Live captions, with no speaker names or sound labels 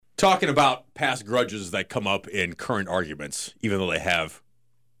talking about past grudges that come up in current arguments, even though they have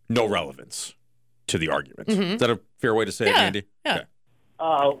no relevance to the argument. Is that a fair way to say it, Andy? Yeah.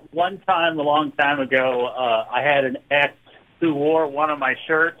 Okay. One time, a long time ago, I had an ex who wore one of my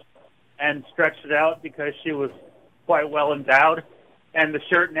shirts and stretched it out because she was quite well endowed, and the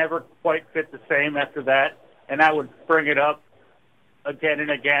shirt never quite fit the same after that, and I would bring it up again and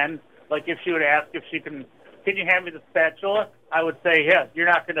again. Like if she would ask if she can you hand me the spatula? I would say, yeah, you're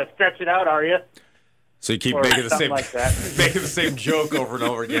not going to stretch it out, are you? So you keep Or making the same like that. making the same joke over and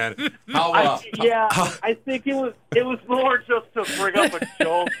over again. I think it was more just to bring up a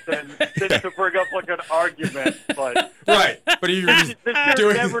joke than to bring up like an argument. But right, but you're just the shirt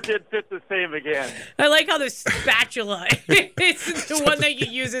doing never did fit the same again. I like how the spatula is the one that you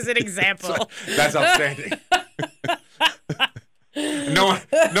use as an example. That's outstanding. No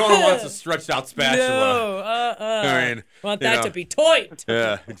one wants a stretched out spatula. No, I mean, want that to be toit.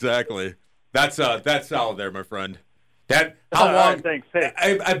 Yeah, exactly. That's solid there, my friend. How long? Thanks. Hey.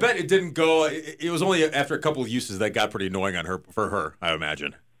 I bet it didn't go. It was only after a couple of uses that got pretty annoying for her. I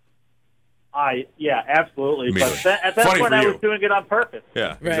imagine. Yeah, absolutely. Me But too. at that Funny point, for I you. was doing it on purpose.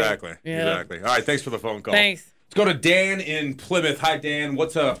 Yeah, Right. exactly. Yeah. Exactly. All right, thanks for the phone call. Thanks. Let's go to Dan in Plymouth. Hi, Dan.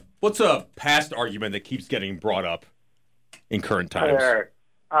 What's a past argument that keeps getting brought up in current times?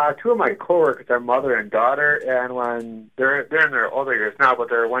 Two of my coworkers are mother and daughter, and when they're in their older years now, but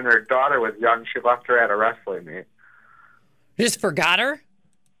when their daughter was young, she left her at a wrestling meet. Just forgot her?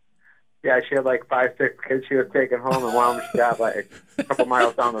 Yeah, she had like 5, 6 kids she was taking home, and one of them she got like a couple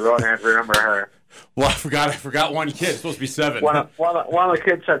miles down the road, and I had to remember her. Well, I forgot one kid. It's supposed to be 7. One of the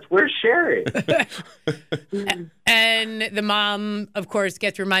kids says, "Where's Sherry?" And the mom, of course,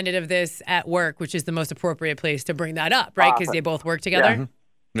 gets reminded of this at work, which is the most appropriate place to bring that up, right? Because they both work together.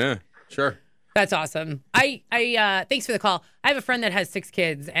 Yeah, sure. That's awesome. I thanks for the call. I have a friend that has 6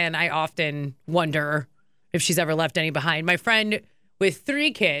 kids, and I often wonder if she's ever left any behind. My friend with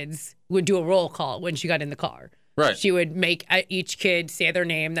 3 kids would do a roll call when she got in the car. Right. She would make each kid say their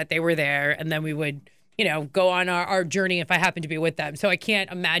name, that they were there, and then we would, go on our journey if I happened to be with them. So I can't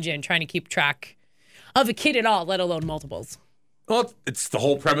imagine trying to keep track of a kid at all, let alone multiples. Well, it's the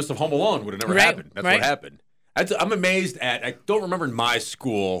whole premise of Home Alone. Would have never happened. That's what happened. I'm amazed at. I don't remember in my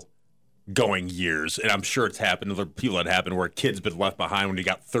school going years, and I'm sure it's happened. Other people that happened where a kid's been left behind when you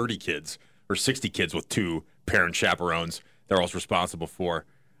got 30 kids or 60 kids with 2 parent chaperones they're also responsible for.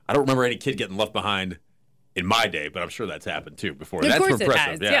 I don't remember any kid getting left behind in my day, but I'm sure that's happened too before. Of That's course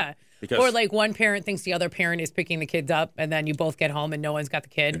impressive. it has, yeah. Because, or like one parent thinks the other parent is picking the kids up, and then you both get home and no one's got the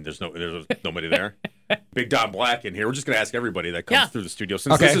kid. and there's nobody there. Big Don Black in here. We're just going to ask everybody that comes through the studio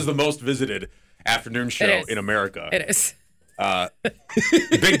since this is the most visited afternoon show in America. It is.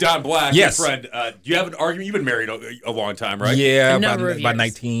 Big Don Black, yes. your friend. Do you have an argument? You've been married a long time, right? Yeah, A number of about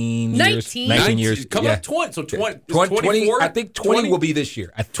years. 19 years. 19 years. Coming yeah. up 20. So 20, 20, I think 20 will be this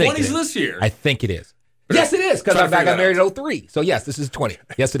year. I think 20's this year. I think it is. Yes, it is, because I got married in 03. So, yes, this is 20.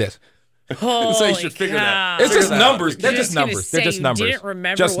 Yes, it is. Holy So you should figure that out. It's just Figure that out. numbers. They're just numbers. They're just numbers. You didn't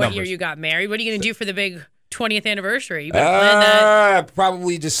remember Just what numbers. year you got married. What are you going to do for the big 20th anniversary? You better plan that.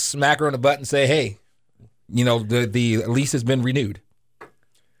 Probably just smack her on the butt and say, hey, the lease has been renewed.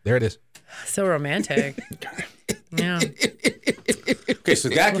 There it is. So romantic. Yeah. Okay, so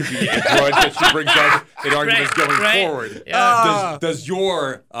that could be a grudge that she brings up in arguments going forward. Yeah. Does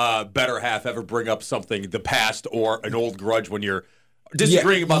your better half ever bring up something, the past or an old grudge when you're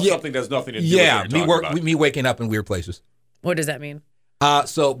disagreeing about something that has nothing to do with what you're talking about? Me waking up in weird places. What does that mean?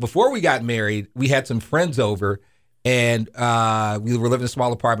 So before we got married, we had some friends over, and we were living in a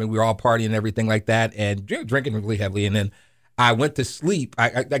small apartment. We were all partying and everything like that, and drinking really heavily. And then I went to sleep.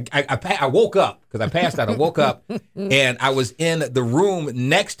 I woke up because I passed out. I woke up, and I was in the room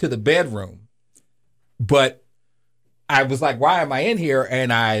next to the bedroom, but I was like, "Why am I in here?"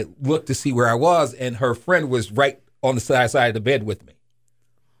 And I looked to see where I was, and her friend was right on the side of the bed with me.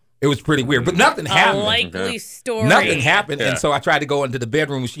 It was pretty weird, but nothing happened. A likely story. Nothing happened, and so I tried to go into the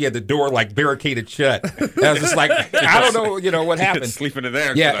bedroom, and she had the door like barricaded shut. And I was just like, I don't know, what happened. Sleeping in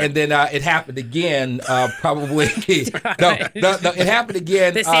there. Yeah, and then it happened again. Probably no, it happened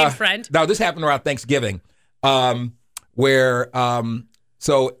again. The same friend? No, this happened around Thanksgiving, where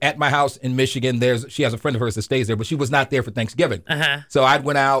so at my house in Michigan, she has a friend of hers that stays there, but she was not there for Thanksgiving. So I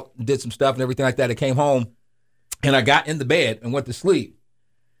went out, did some stuff and everything like that. I came home, and I got in the bed and went to sleep.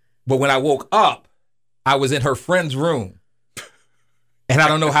 But when I woke up, I was in her friend's room, and I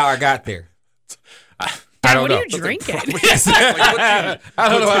don't know how I got there. I don't know. What are you drinking? I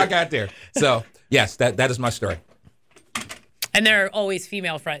don't know how I got there. So, yes, that is my story. And they're always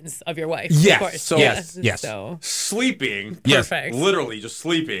female friends of your wife. Yes. Of course. So- Yes. So Sleeping. Yes. perfect. Literally just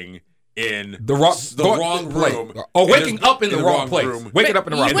sleeping in The wrong room. Oh, And waking there's- up in the wrong place. room. Waking up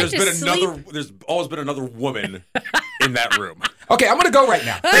in the You wrong And went place. there's to been there's always been another woman in that room. Okay, I'm gonna go right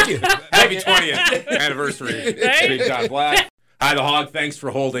now. Thank you. Happy 20th anniversary, Right? Big John Black. Hi, the Hog. Thanks for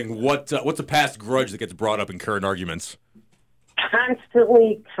holding. What's a past grudge that gets brought up in current arguments?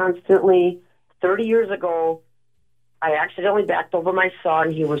 Constantly. 30 years ago, I accidentally backed over my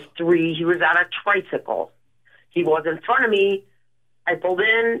son. He was 3. He was on a tricycle. He was in front of me. I pulled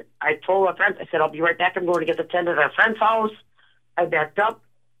in. I told my friends, I said, I'll be right back. I'm going to get the tent at our friend's house. I backed up,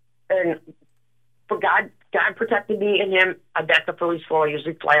 and for God protected me and him. I backed up really slow. I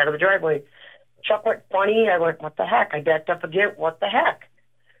usually fly out of the driveway. Chuck went funny. I went, what the heck? I backed up again. What the heck?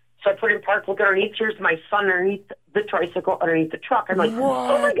 So I put in park, look underneath. Here's my son underneath the tricycle, underneath the truck. I'm like,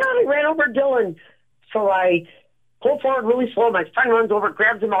 oh, my God, I ran over Dylan. So I pull forward really slow. My friend runs over,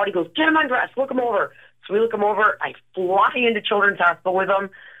 grabs him out. He goes, get him undressed. Look him over. So we look him over. I fly into Children's Hospital with him.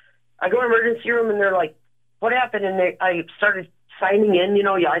 I go to emergency room, and they're like, what happened? And I started signing in. You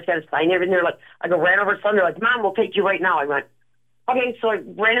always got to sign everything. They're like, I go, ran over son. They're like, Mom, we'll take you right now. I went, okay. So I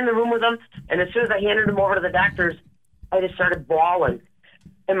ran in the room with them, and as soon as I handed him over to the doctors, I just started bawling.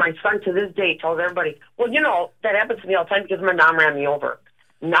 And my son to this day tells everybody, well, that happens to me all the time because my mom ran me over.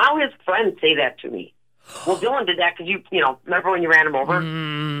 Now his friends say that to me. Well, Dylan did that because you remember when you ran him over?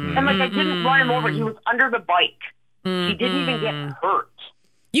 I'm like, I didn't run him over. He was under the bike. He didn't even get hurt.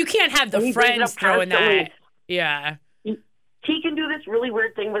 You can't have the friends throwing that. Yeah. He can do this really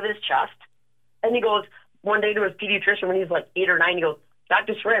weird thing with his chest. And he goes, one day to his pediatrician when he's like 8 or 9, he goes,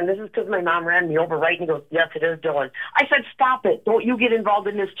 Dr. Sren, this is because my mom ran me over, right? And he goes, yes, it is, Dylan. I said, stop it. Don't you get involved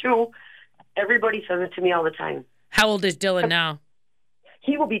in this, too. Everybody says it to me all the time. How old is Dylan now?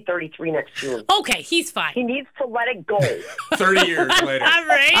 He will be 33 next June. Okay, he's fine. He needs to let it go. 30 years later. All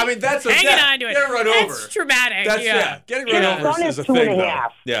right. I mean, that's hanging on to it. Get run over. That's traumatic. That's getting run His over son is a is 2 thing, and a though.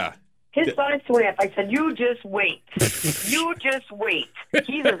 half. Yeah. His son is 2 and a half. I said, you just wait. You just wait.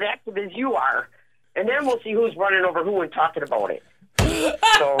 He's as active as you are. And then we'll see who's running over who and talking about it.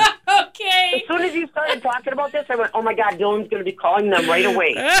 So, Okay. as soon as you started talking about this, I went, oh, my God, Dylan's going to be calling them right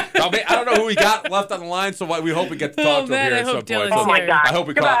away. I don't know who we got left on the line, so we hope we get to talk to him here at some point. Dylan's Oh, my here. God. I hope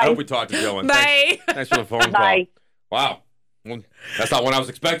we talk to Dylan. Bye. Thanks for the phone Bye. call. Wow. Well, that's not what I was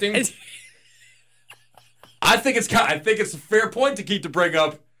expecting. I think it's a fair point to keep to bring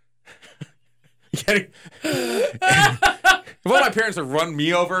up. If one of my parents had run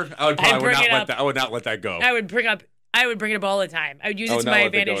me over, I would not let that go. I would bring it up all the time. I would use it to my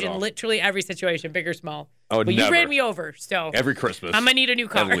advantage in literally every situation, big or small. But you ran me over, so every Christmas. I'm gonna need a new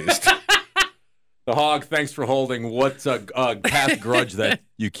car. At least. The Hog, thanks for holding. What's a past grudge that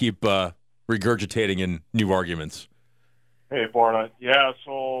you keep regurgitating in new arguments? Hey, Borna. Yeah,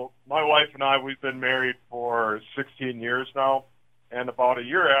 so my wife and I, we've been married for 16 years now. And about a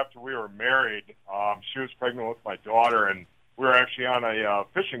year after we were married, she was pregnant with my daughter, and we were actually on a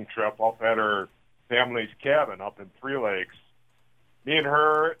fishing trip up at her family's cabin up in Three Lakes. Me and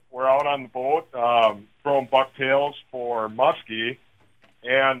her were out on the boat throwing bucktails for muskie,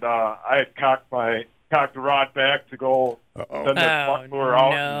 and I had cocked the rod back to go send that buck lure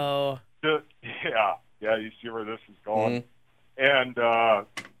out. No. Yeah, you see where this is going. And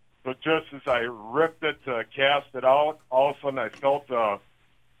so just as I ripped it to cast it out, all of a sudden I felt a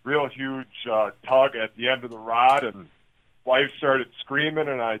real huge tug at the end of the rod, and wife started screaming,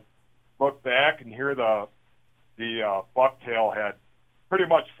 and I looked back and hear the bucktail had pretty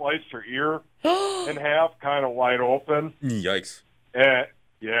much sliced her ear in half, kind of wide open. Yikes. And,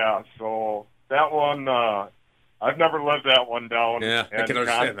 yeah, so that one, I've never lived that one down. Yeah, I can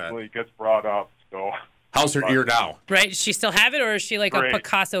understand that. Constantly gets brought up, so... How's her ear now? Right? Does she still have it, or is she like Great. a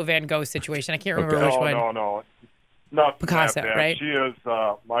Picasso Van Gogh situation? I can't remember Okay. which one. No. Not Picasso, that bad. right? She is,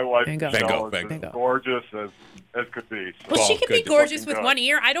 my wife, Van Gogh. Michelle, Van is Gogh. as gorgeous as could be. So. Well, she could be good. gorgeous with Looking one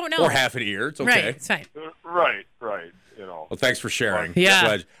ear. I don't know. Or half an ear. It's okay. Right, it's fine. Right, Well, thanks for sharing. Yeah.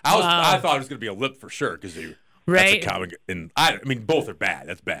 Glad- I thought it was going to be a lip for sure because Right. that's a common. And I mean, both are bad.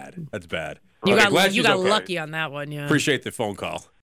 That's bad. You Okay, got glad she's okay. lucky on that one, yeah. Appreciate the phone call.